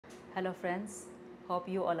Hello friends, hope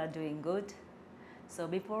you all are doing good. So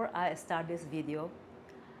before I start this video,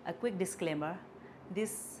 a quick disclaimer.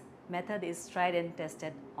 This method is tried and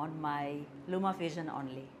tested on my LumaFusion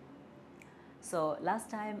only. So last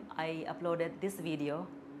time I uploaded this video.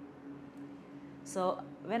 So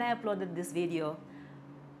when I uploaded this video,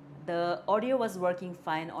 the audio was working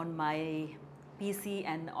fine on my PC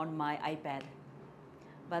and on my iPad.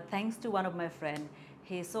 But thanks to one of my friends,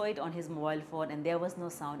 he saw it on his mobile phone and there was no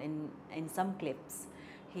sound in some clips.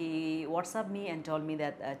 He WhatsApped me and told me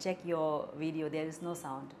that check your video, there is no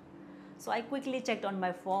sound. So I quickly checked on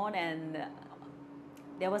my phone and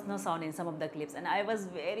there was no sound in some of the clips, and I was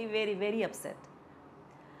very upset.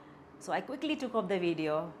 So I quickly took off the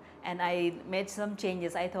video and I made some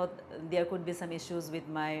changes. I thought there could be some issues with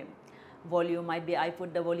my volume. Might be I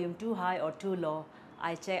put the volume too high or too low.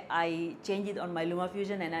 I changed it on my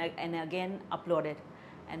LumaFusion and again uploaded,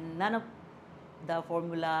 and none of the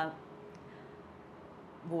formula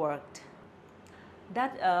worked.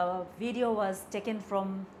 That video was taken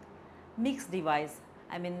from mixed device.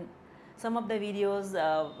 I mean, some of the videos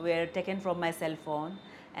were taken from my cell phone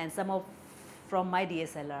and some from my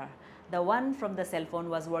DSLR. The one from the cell phone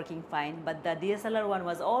was working fine, but the DSLR one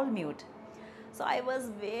was all mute. So I was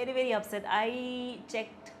very upset. I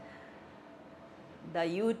checked the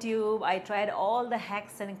YouTube, I tried all the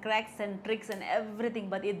hacks and cracks and tricks and everything,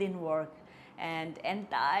 but it didn't work. And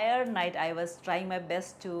entire night I was trying my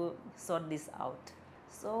best to sort this out.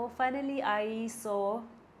 So finally I saw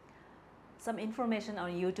some information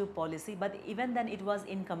on YouTube policy, but even then it was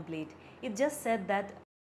incomplete. It just said that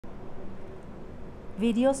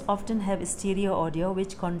videos often have stereo audio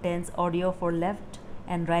which contains audio for left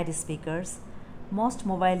and right speakers. Most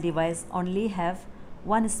mobile devices only have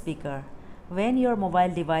one speaker. When your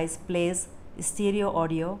mobile device plays stereo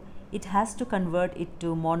audio, it has to convert it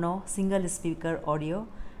to mono single speaker audio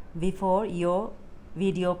before your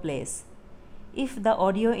video plays. If the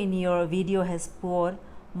audio in your video has poor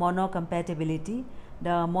mono compatibility,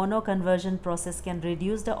 the mono conversion process can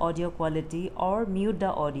reduce the audio quality or mute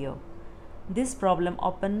the audio. This problem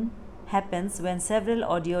often happens when several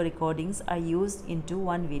audio recordings are used into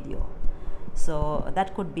one video. So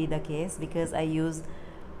that could be the case because I use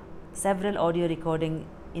several audio recording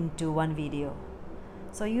into one video.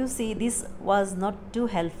 So you see, this was not too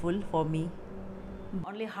helpful for me.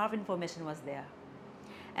 Only half information was there.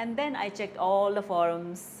 And then I checked all the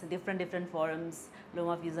forums, different forums,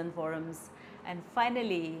 LumaFusion forums, and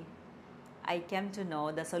finally I came to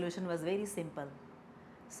know the solution was very simple.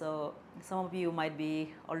 So some of you might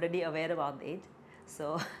be already aware about it.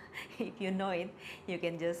 So if you know it, you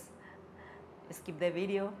can just skip the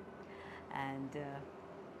video, and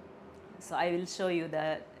so I will show you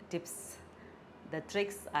the tips, the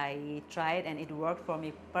tricks I tried, and it worked for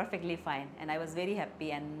me perfectly fine, and I was very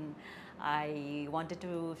happy, and I wanted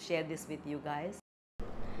to share this with you guys.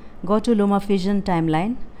 Go to LumaFusion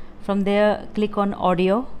timeline. From there click on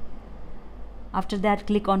audio. After that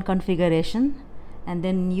click on configuration, and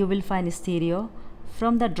then you will find stereo.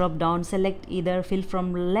 From the drop down select either fill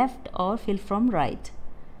from left or fill from right,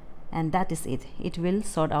 and that is it. It will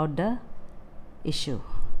sort out the issue.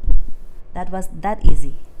 That was that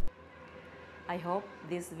easy. I hope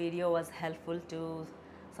this video was helpful to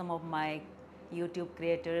some of my YouTube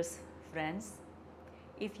creators friends.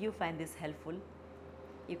 If you find this helpful,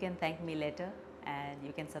 you can thank me later and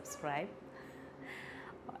you can subscribe.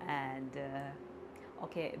 And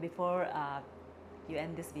okay, before you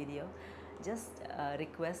end this video, just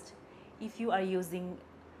request, if you are using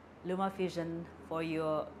LumaFusion for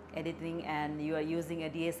your editing and you are using a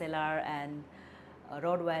DSLR and a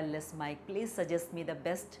Rode wireless mic, please suggest me the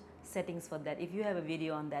best settings for that. If you have a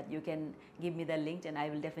video on that, you can give me the link and I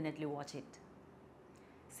will definitely watch it.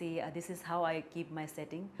 See, this is how I keep my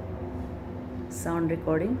setting. Sound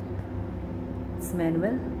recording, it's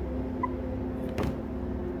manual.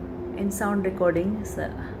 In sound recording, so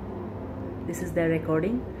this is the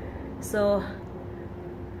recording. So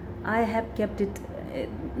I have kept it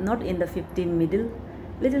not in the 15 middle,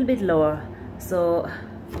 little bit lower. So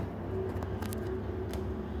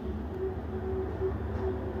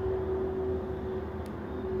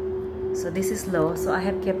this is low, so I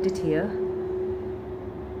have kept it here.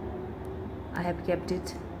 I have kept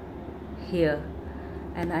it here,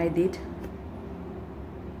 and I did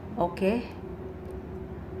okay.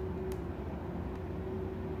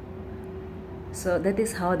 So that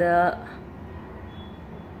is how the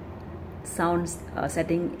sound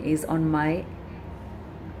setting is on my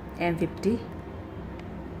M50.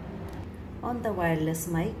 On the wireless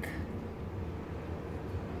mic,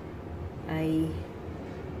 I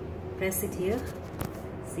press it here.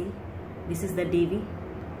 See, this is the DV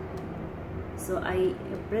So I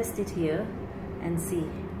pressed it here and see,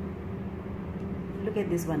 look at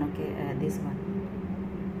this one. Okay, this one.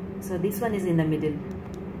 So this one is in the middle.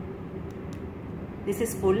 This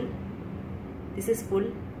is full, this is full,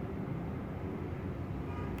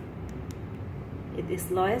 it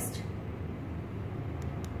is lowest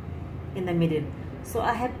in the middle. So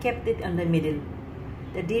I have kept it on the middle.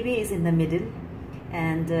 The dB is in the middle,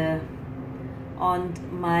 and on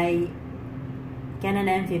my Canon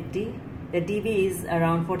M50 the dB is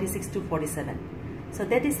around 46 to 47. So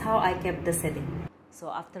that is how I kept the setting. So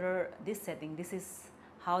after this setting, this is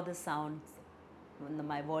how the sound when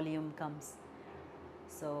my volume comes.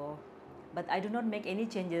 So, but I do not make any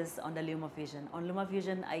changes on the LumaFusion. On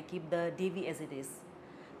LumaFusion I keep the dB as it is.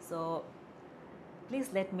 So please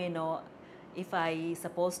let me know if I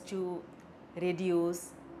supposed to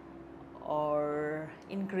reduce or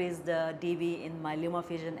increase the dB in my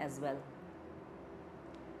LumaFusion as well,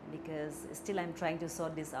 because still I'm trying to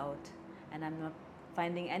sort this out and I'm not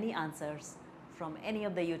finding any answers from any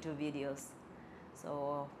of the YouTube videos.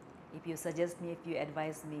 So if you suggest me, if you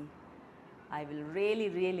advise me, I will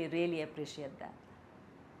really appreciate that.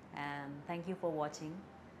 And thank you for watching.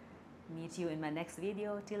 Meet you in my next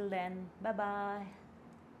video. Till then, bye bye.